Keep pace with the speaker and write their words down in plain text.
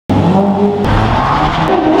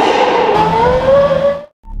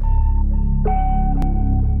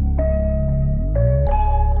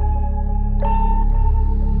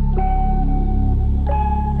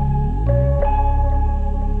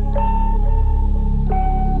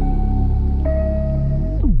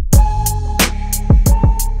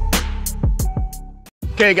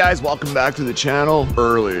Hey guys, welcome back to the channel.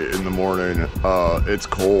 Early in the morning, it's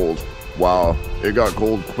cold. Wow, it got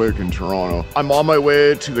cold quick in Toronto. I'm on my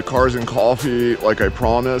way to the Cars and Coffee like I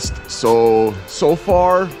promised. So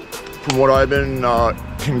far, from what I've been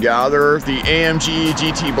can gather, the AMG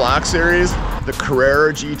GT Black Series, the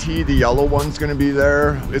Carrera GT, the yellow one's gonna be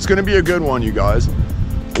there. It's gonna be a good one, you guys.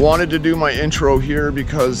 Wanted to do my intro here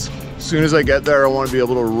because as soon as I get there, I want to be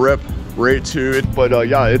able to rip right to it. But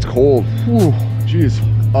yeah, it's cold. Whew, jeez.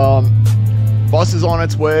 Bus is on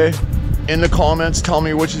its way. In the comments, tell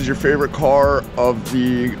me which is your favorite car of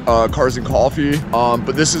the Cars and Coffee.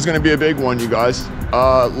 But this is going to be a big one, you guys.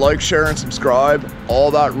 Like, share, and subscribe.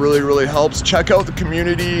 All that really helps. Check out the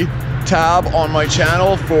community tab on my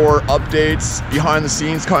channel for updates, behind the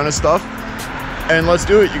scenes kind of stuff. And let's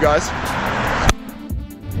do it, you guys.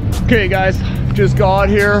 Okay guys, just got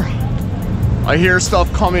here. I hear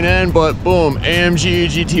stuff coming in, but boom, AMG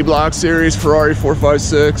GT Black Series, Ferrari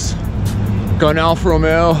 456, got an Alfa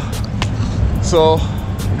Romeo. So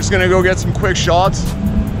I'm just gonna go get some quick shots,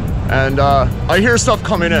 and I hear stuff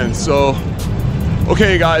coming in. So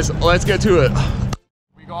okay guys, let's get to it.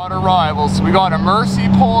 We got our rivals. We got a Mercy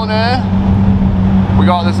pulling in. We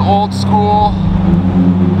got this old school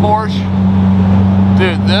Porsche.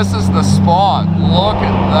 Dude, this is the spot. Look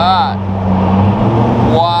at that.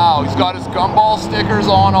 Wow, he's got his gumball stickers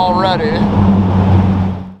on already.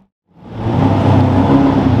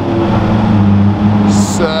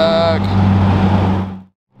 Sick.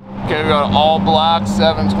 Okay, we got all black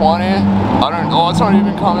 720. I don't know, it's not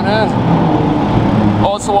even coming in.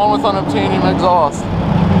 Oh, it's the one with unobtainium exhaust.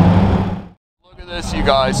 Look at this, you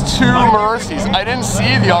guys. Two Mercies. I didn't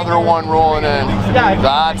see the other one rolling in.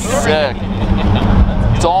 That's sick.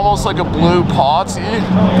 It's almost like a blue Potsy.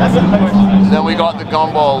 And then we got the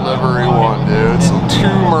gumball livery one, dude. So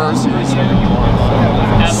two Mercies.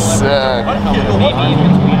 Sick.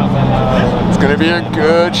 It's gonna be a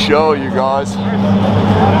good show, you guys.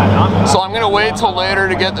 So I'm gonna wait till later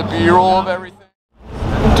to get the B-roll of everything.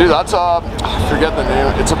 Dude, that's I forget the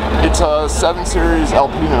name. It's a 7 Series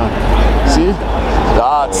Alpina. See?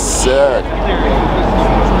 That's sick.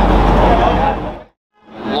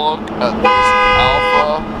 Look at this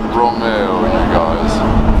Alfa Romeo, you guys.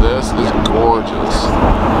 This is gorgeous.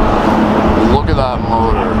 Look at that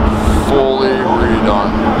motor, fully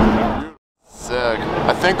redone. Sick.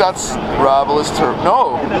 I think that's Ravelis Turbo.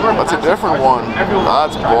 No, that's a different one.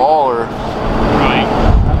 That's baller.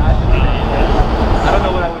 I don't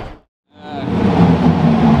know what I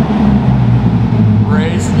would.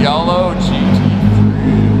 Race yellow GT3.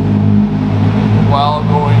 While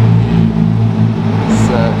going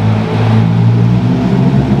sick.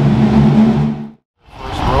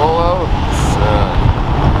 First rollout, sick.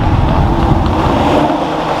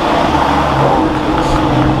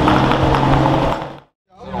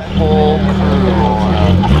 The whole crew rolling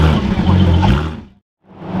out.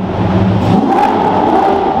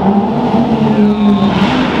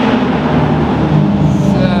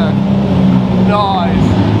 Sick. Nice.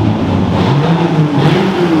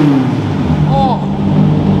 Oh,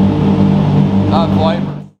 that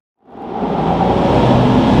Viper.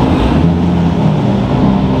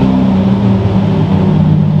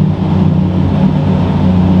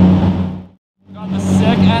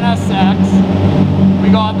 We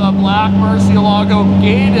got the black Murcielago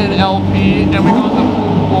gated LP, and we got the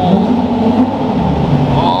blue Bull.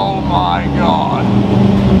 Oh my god.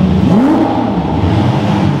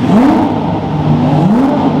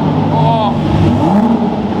 Oh.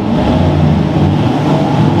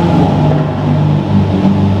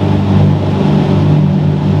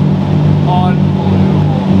 Unbelievable.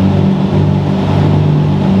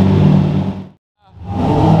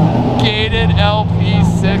 Gated LP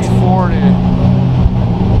 640.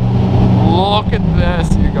 Look at this,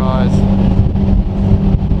 you guys.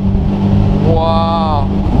 Wow.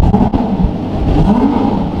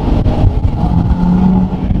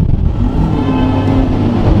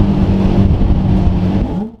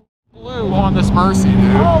 Blue on this Mercy,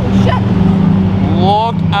 dude. Oh shit!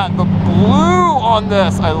 Look at the blue on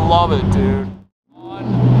this. I love it, dude.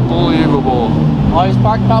 Unbelievable. Oh, he's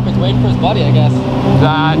parked up. He's waiting for his buddy, I guess.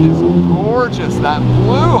 That is gorgeous. That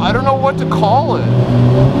blue, I don't know what to call it.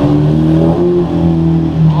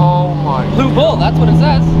 Oh my god. Blue Bull, that's what it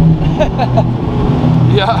says.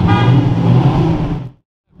 Yeah.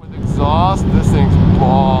 With exhaust, this thing's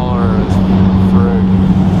baller as frig.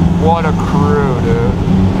 What a crew, dude.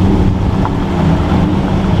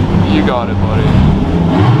 You got it, buddy.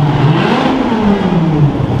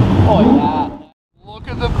 Oh yeah. Look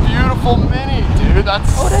at the beautiful Mini, dude. That's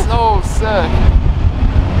so sick.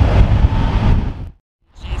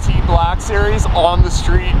 GT Black Series on the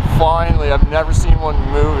street, finally. I've never seen one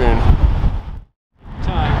moving.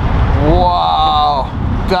 Wow,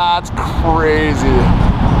 that's crazy.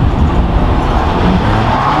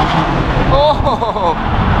 Oh!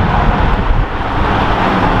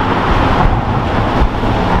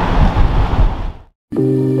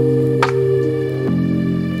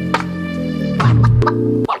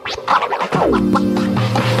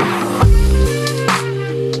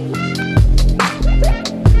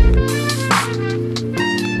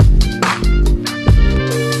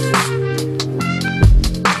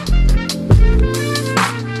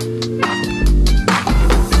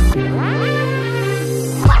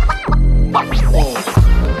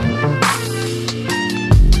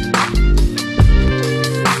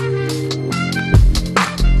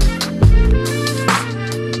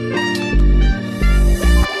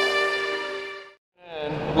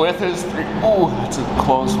 With his three, oh, that's a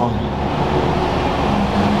close one.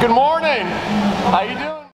 Good morning, how you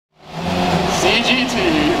doing?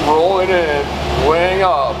 CGT rolling in, weighing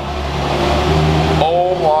up.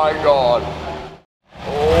 Oh my God.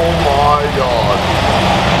 Oh my God.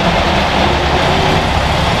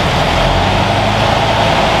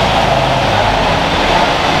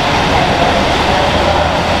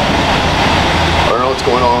 I don't know what's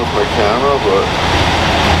going on with my camera, but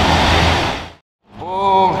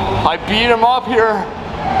I beat him up here.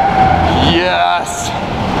 Yes.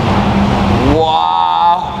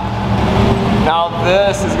 Wow. Now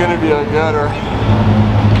this is gonna be a gooder.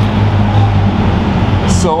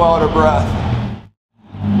 So out of breath.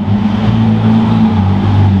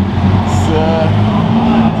 Sick.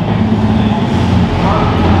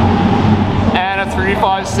 And a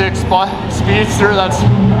 356 speedster. That's,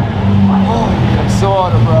 I'm so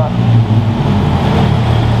out of breath.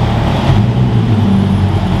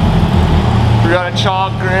 We got a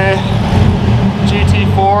chalk gray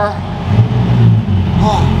GT4.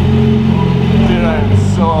 Oh, dude, I am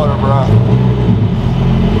so out of breath.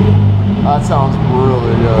 That sounds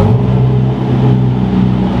really good.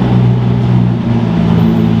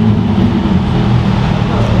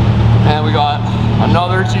 And we got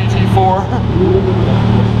another GT4.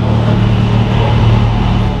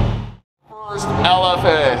 First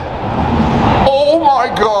LFA. Oh my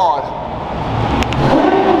God.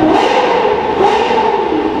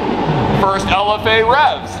 First Lfa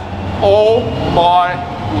Revs. Oh my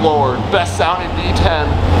Lord. Best sounding V10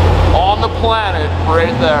 on the planet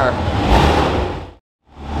right there.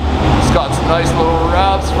 It's got some nice little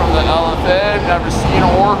revs from the LFA. I've never seen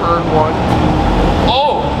or heard one.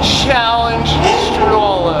 Oh, challenge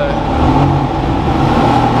Strollet.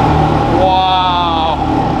 Wow.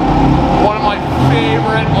 One of my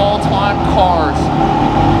favorite all-time cars.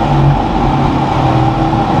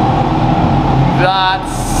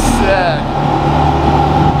 That's sick.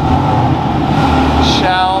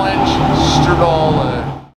 Challenge Strollet.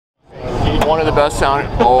 One of the best sounding.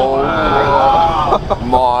 Oh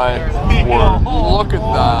my word. Look at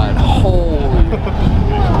that. Holy.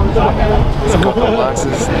 It's a couple of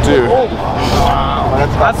Lexus. Dude.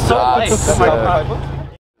 That's so nice.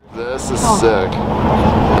 This is sick.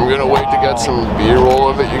 I'm gonna wait to get some B-roll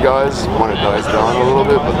of it, you guys, when it dies down a little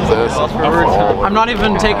bit, but this is I'm not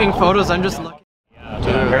even taking photos, I'm just looking.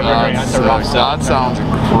 Dude, that sounds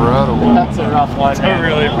incredible. That's a rough one. I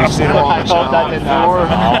really I've seen him on the channel before.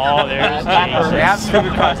 Oh, there's They have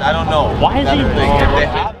Supercars, I don't know. Why is he If they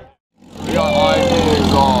have We got IP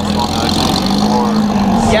exhaust on that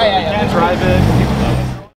GT4. Yeah. drive it.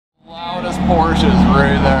 Loudest Porsches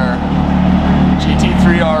right there.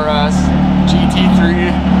 GT3 RS, GT3,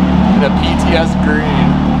 and a PTS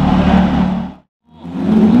green.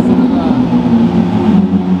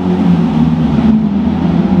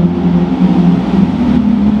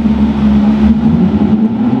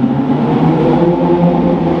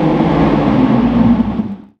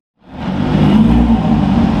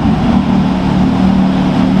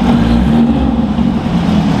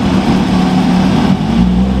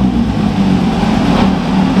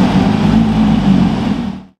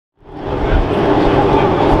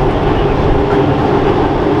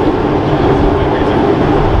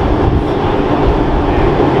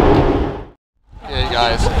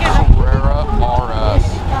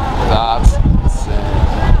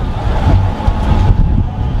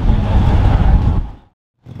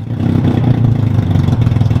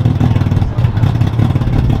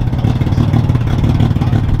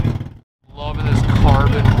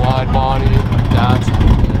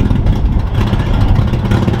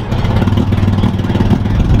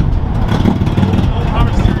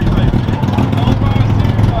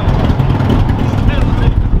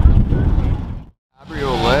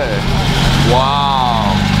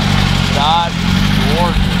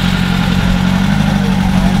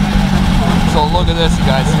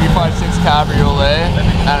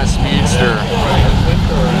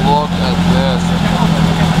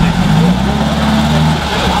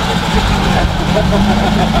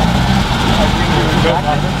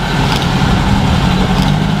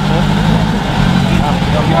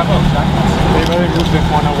 big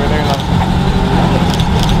one over there.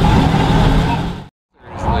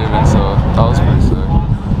 He's leaving, so that was pretty sick.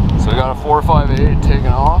 So we got a 458 taking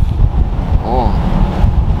off. Oh,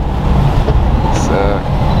 sick.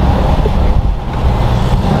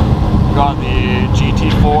 Got the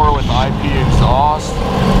GT4 with IP exhaust.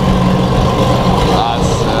 That's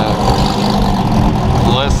sick.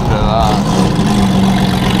 Listen to that.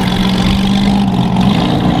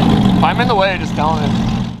 If I'm in the way, just tell me.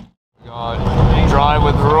 We got Drive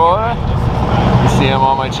with Roy. You see him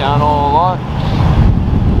on my channel a lot.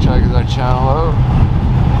 Check that channel out.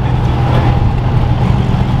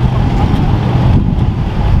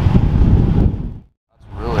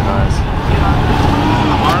 That's really nice.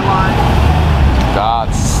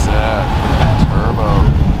 That's sick. Turbo.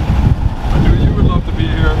 I knew you would love to be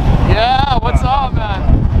here. Yeah, what's up, man?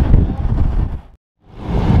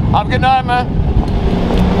 Have a good night, man.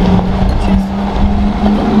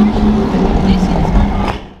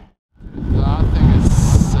 That thing is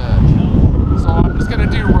sick. So I'm just gonna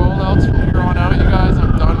do rollouts from here on out, you guys.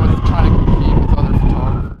 I'm done with trying to compete with other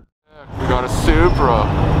photographers. We got a Supra.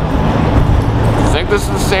 I think this is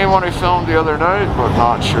the same one I filmed the other night, but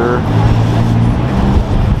not sure.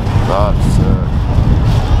 That's sick.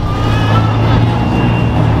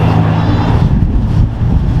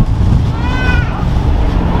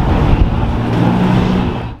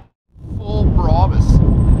 Full Brabus.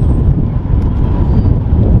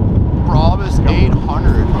 Brabus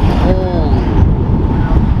 800. Holy.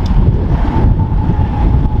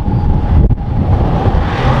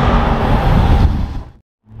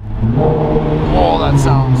 Oh, that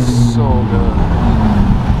sounds so good.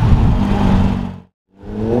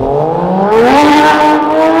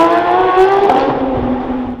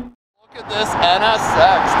 Look at this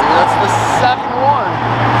NSX, dude. That's the 7.1.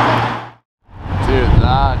 Dude,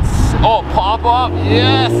 that's... Oh, pop up?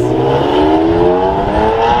 Yes!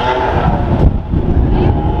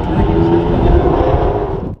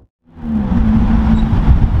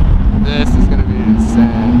 This is gonna be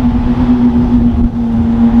insane.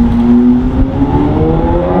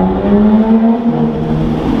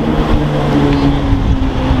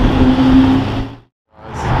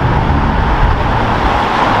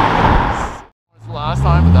 It's the last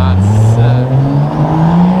time, but that's sick.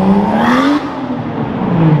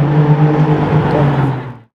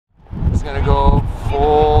 It's gonna go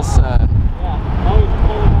full send.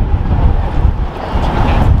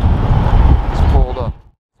 It's pulled up.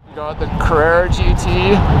 We got the Carrera GT.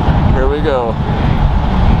 Here we go.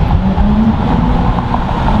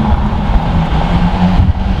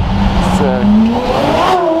 Sick.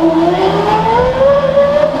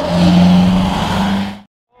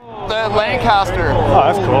 The Lancaster. Oh,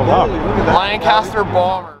 that's cool. Wow. Lancaster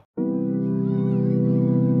Bomber.